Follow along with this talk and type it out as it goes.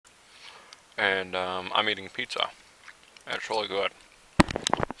and I'm eating pizza. It's really good.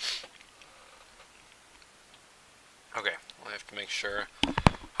 Okay, I have to make sure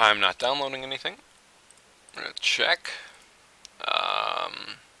I'm not downloading anything. I'm gonna check.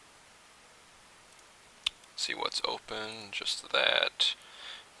 See what's open. Just that,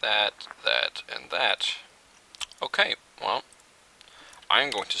 and that. Okay, well,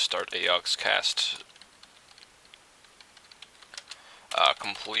 I'm going to start a Yogscast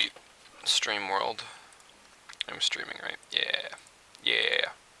complete stream world. I'm streaming, right? Yeah. Yeah.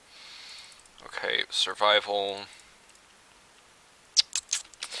 Okay, survival.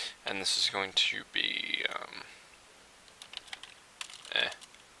 And this is going to be,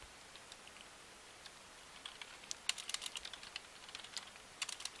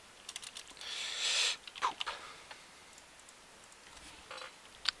 poop.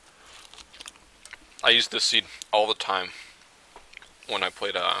 I used this seed all the time when I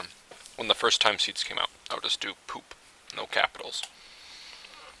played, when the first time seeds came out. I would just do poop, no capitals.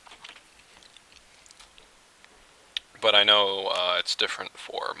 But I know it's different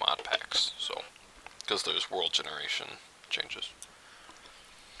for mod packs, so, because there's world generation changes.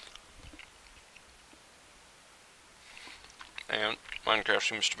 And Minecraft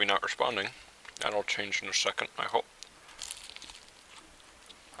seems to be not responding. That'll change in a second, I hope.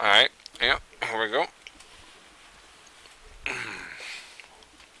 Alright, yeah, here we go.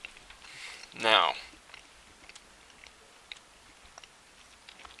 Now,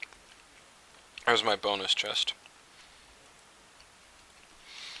 there's my bonus chest.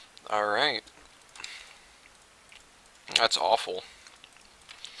 Alright. That's awful.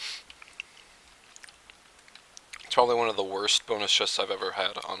 It's probably one of the worst bonus chests I've ever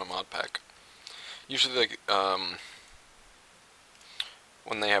had on a mod pack. Usually, like,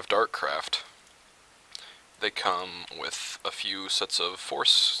 when they have Darkcraft, they come with a few sets of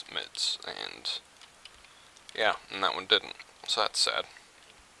force mids, and yeah, and that one didn't, so that's sad.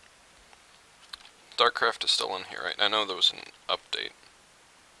 Darkcraft is still in here, right? I know there was an update.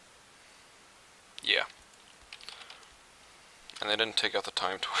 Yeah. And they didn't take out the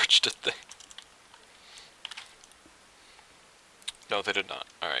time torch, did they? No, they did not.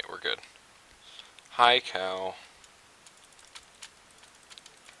 Alright, we're good. Hi, cow.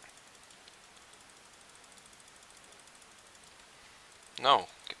 No,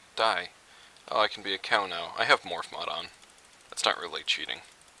 die. Oh, I can be a cow now. I have morph mod on. That's not really cheating.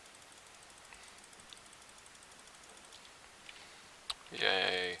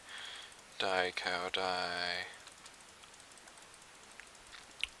 Yay. Die, cow, die.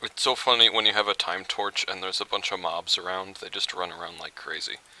 It's so funny when you have a time torch and there's a bunch of mobs around, they just run around like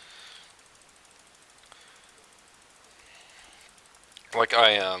crazy. Like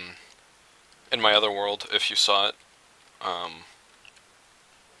in my other world, if you saw it,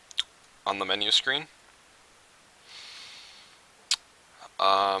 on the menu screen,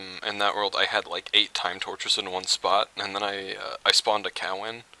 in that world I had like 8 time torches in one spot, and then I spawned a cow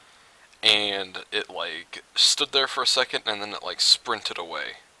in, and it like stood there for a second, and then it like sprinted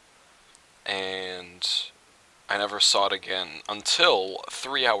away. And I never saw it again until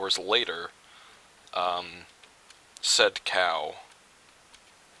 3 hours later. Said cow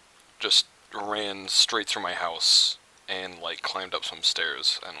just ran straight through my house and like climbed up some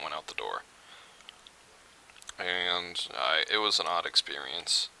stairs and went out the door. And it was an odd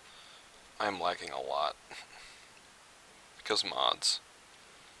experience. I'm lagging a lot because mods.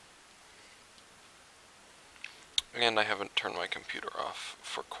 And I haven't turned my computer off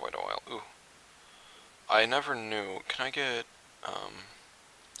for quite a while. Ooh. I never knew. Can I get, oh,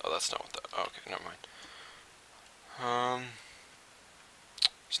 that's not what that, oh, okay, never mind.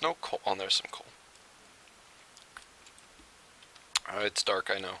 There's no coal. Oh, there's some coal. It's dark,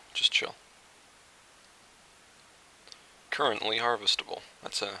 I know. Just chill. Currently harvestable.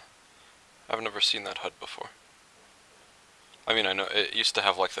 That's I've never seen that HUD before. I mean, I know it used to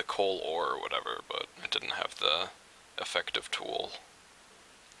have like the coal ore or whatever, but it didn't have the effective tool.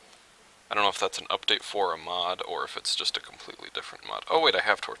 I don't know if that's an update for a mod, or if it's just a completely different mod. Oh wait, I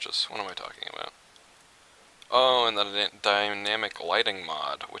have torches. What am I talking about? Oh, and the dynamic lighting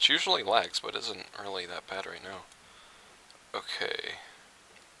mod, which usually lags, but isn't really that bad right now. Okay.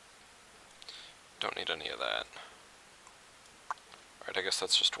 Don't need any of that. Alright, I guess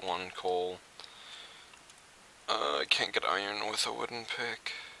that's just one coal. I can't get iron with a wooden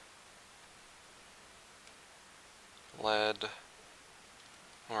pick. Lead.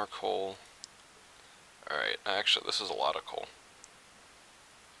 More coal. Alright, actually this is a lot of coal.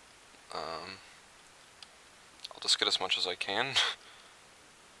 I'll just get as much as I can.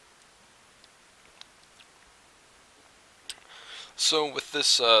 So with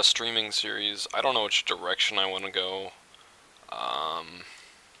this streaming series, I don't know which direction I want to go. Um,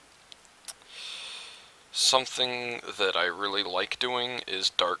 Something that I really like doing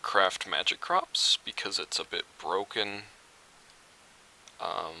is Darkcraft Magic Crops, because it's a bit broken.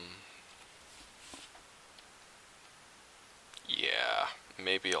 Yeah,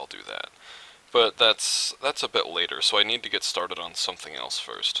 maybe I'll do that. But that's a bit later, so I need to get started on something else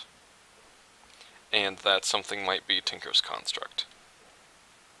first. And that something might be Tinker's Construct.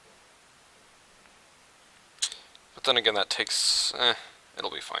 But then again, that takes...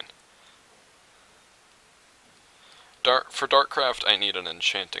 it'll be fine. For Darkcraft, I need an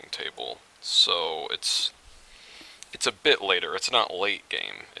enchanting table, so it's a bit later. It's not late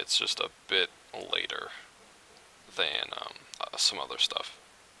game, it's just a bit later than some other stuff.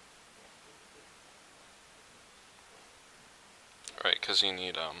 Right, because you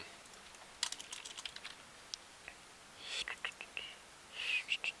need,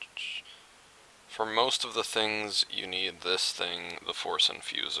 for most of the things, you need this thing, the Force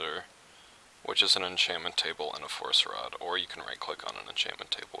Infuser, which is an enchantment table and a Force Rod, or you can right-click on an enchantment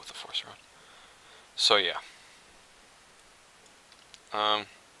table with a Force Rod. So yeah.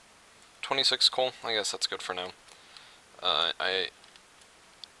 26 coal, I guess that's good for now. I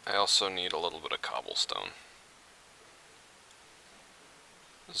also need a little bit of cobblestone.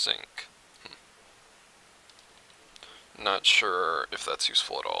 Zinc. Not sure if that's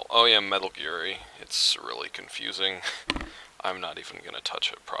useful at all. Oh yeah, Metal Geary. It's really confusing. I'm not even gonna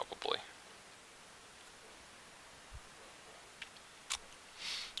touch it, probably.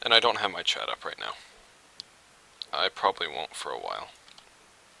 And I don't have my chat up right now. I probably won't for a while.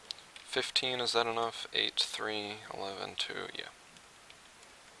 15, is that enough? 8, 3, 11, 2, yeah.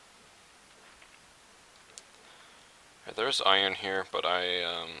 There's iron here, but I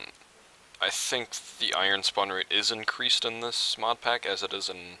think the iron spawn rate is increased in this mod pack, as it is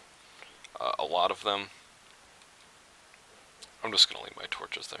in a lot of them. I'm just gonna leave my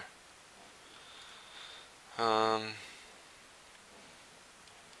torches there.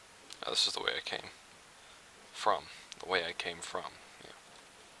 Oh, this is the way I came from. The way I came from. Yeah.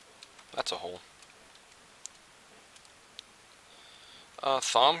 That's a hole.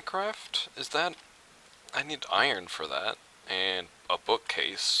 Thaumcraft? Is that... I need iron for that, and a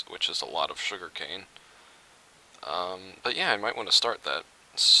bookcase, which is a lot of sugarcane. But yeah, I might want to start that.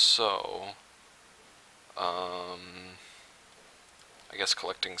 So, I guess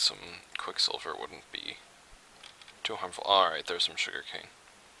collecting some quicksilver wouldn't be too harmful. Alright, there's some sugarcane.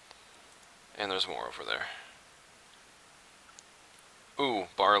 And there's more over there. Ooh,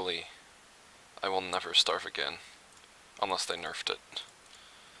 barley. I will never starve again. Unless they nerfed it.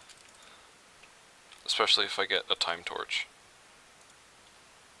 Especially if I get a time torch.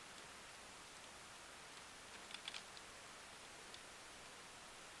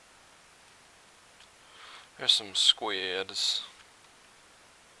 There's some squids.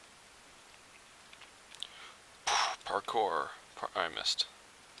 Parkour. I missed.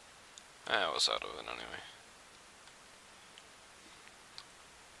 I was out of it anyway.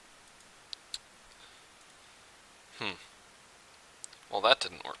 Well, that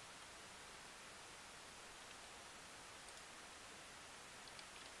didn't work.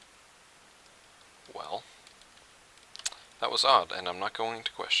 Well, that was odd, and I'm not going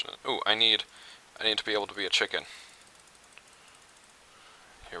to question it. Ooh, I need to be able to be a chicken.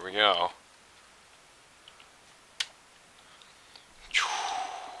 Here we go.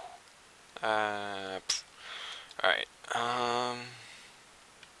 Alright,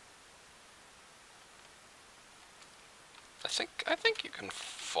 I think you can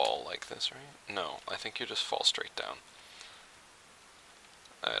fall like this, right? No, I think you just fall straight down.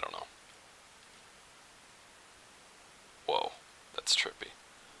 I don't know. Whoa, that's trippy.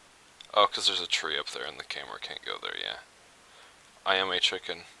 Oh, because there's a tree up there and the camera can't go there, yeah. I am a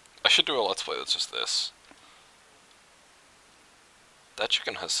chicken. I should do a let's play that's just this. That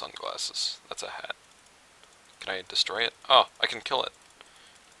chicken has sunglasses. That's a hat. Can I destroy it? Oh, I can kill it.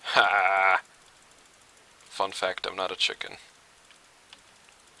 Ha! Fun fact, I'm not a chicken.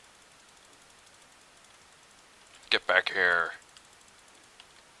 Get back here.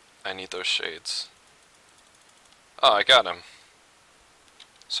 I need those shades. Oh, I got him.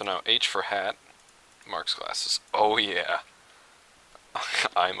 So now H for hat, Mark's glasses. Oh yeah.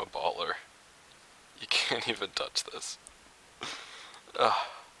 I'm a baller. You can't even touch this. Alright,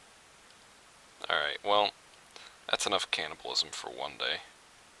 well, that's enough cannibalism for one day.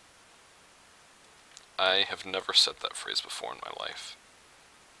 I have never said that phrase before in my life.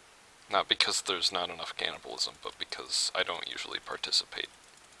 Not because there's not enough cannibalism, but because I don't usually participate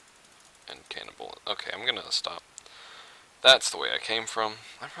in cannibalism. Okay, I'm gonna stop That's the way I came from.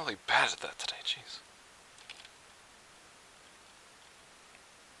 I'm really bad at that today, jeez.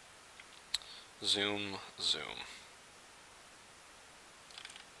 Zoom, zoom.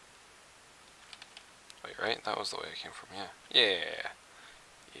 Wait, right? That was the way I came from, yeah. Yeah.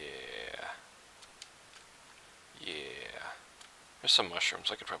 Yeah. Yeah. There's some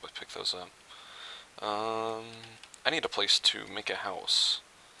mushrooms. I could probably pick those up. I need a place to make a house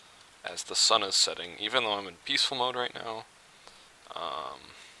as the sun is setting, even though I'm in peaceful mode right now.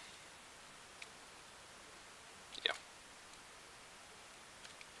 Yeah.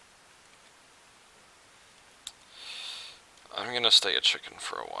 I'm gonna stay a chicken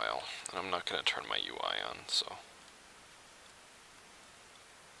for a while, and I'm not gonna turn my UI on, so.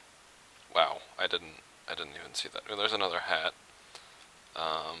 Wow, I didn't even see that. Oh, there's another hat.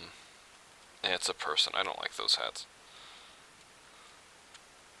 Yeah, it's a person. I don't like those hats.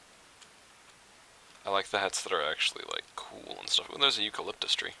 I like the hats that are actually, like, cool and stuff. Oh, there's a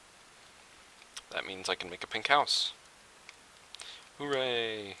eucalyptus tree. That means I can make a pink house.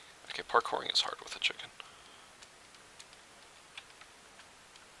 Hooray! Okay, parkouring is hard with a chicken.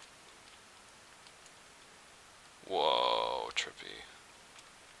 Whoa, trippy.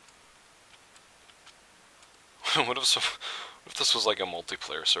 What if this was like a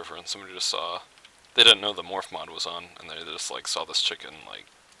multiplayer server and somebody just saw, they didn't know the morph mod was on, and they just like saw this chicken like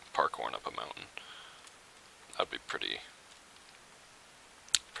parkouring up a mountain. That'd be pretty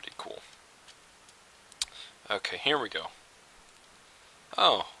cool. Okay, here we go.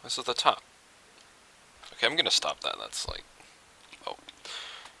 Oh, this is the top. Okay, I'm gonna stop that. That's like, oh.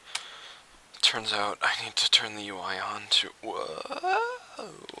 Turns out I need to turn the UI on to, whoa.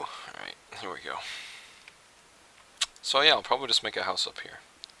 Alright, here we go. So yeah, I'll probably just make a house up here.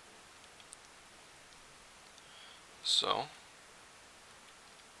 So,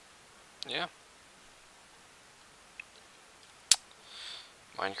 yeah.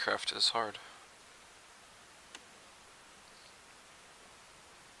 Minecraft is hard.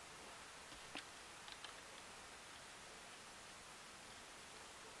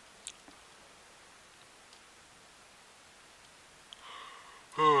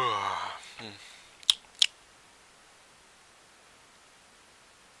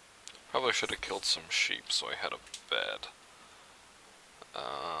 Probably should have killed some sheep so I had a bed.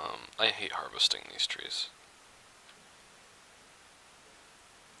 I hate harvesting these trees.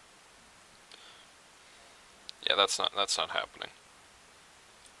 Yeah, that's not happening.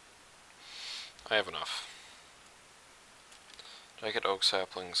 I have enough. Did I get oak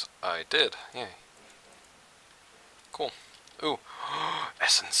saplings? I did, yay. Cool. Ooh,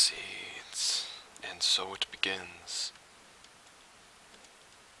 essence seeds. And so it begins.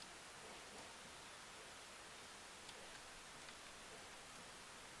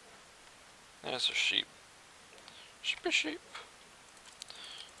 There's a sheep. Sheepy sheep.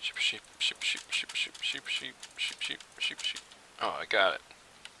 Sheep, sheep, sheep, sheep, sheep, sheep, sheep, sheep, sheep, sheep, sheep, sheep. Oh, I got it.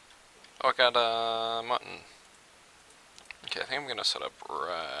 Oh, I got mutton. Okay, I think I'm gonna set up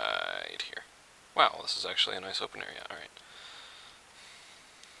right here. Wow, this is actually a nice open area. Alright.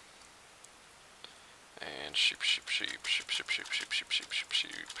 And sheep, sheep, sheep, sheep, sheep, sheep, sheep, sheep, sheep, sheep,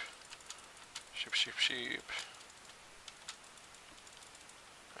 sheep. Sheep, sheep, sheep.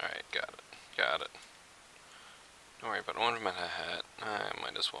 Alright, got it. Got it. Don't worry about it. I want him in a hat. I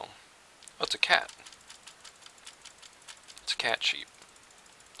might as well. Oh, it's a cat. It's a cat sheep.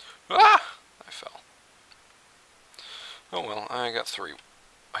 Ah! I fell. Oh well, I got 3.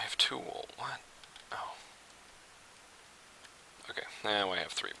 I have 2 wool. What? Oh. Okay, now I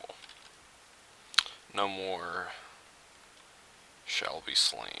have 3 wool. No more shall be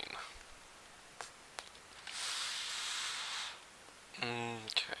slain.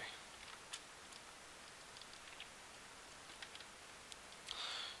 Okay.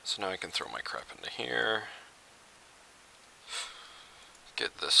 So now I can throw my crap into here.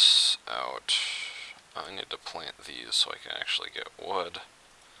 Get this out. I need to plant these so I can actually get wood.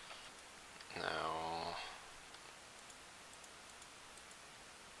 Now...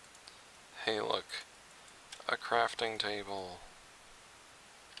 Hey look, a crafting table.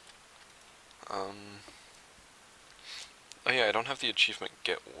 Oh yeah, I don't have the achievement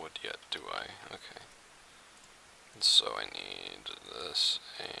get wood yet, do I? Okay. And so I need this,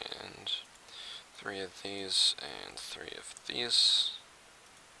 and 3 of these, and 3 of these.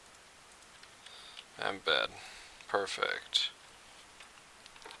 I'm bad. Perfect.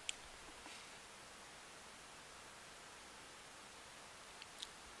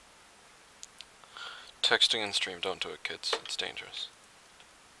 Texting in stream, don't do it, kids. It's dangerous.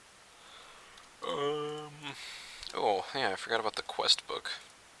 Oh, yeah, I forgot about the quest book.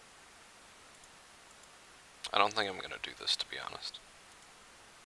 I don't think I'm gonna do this, to be honest.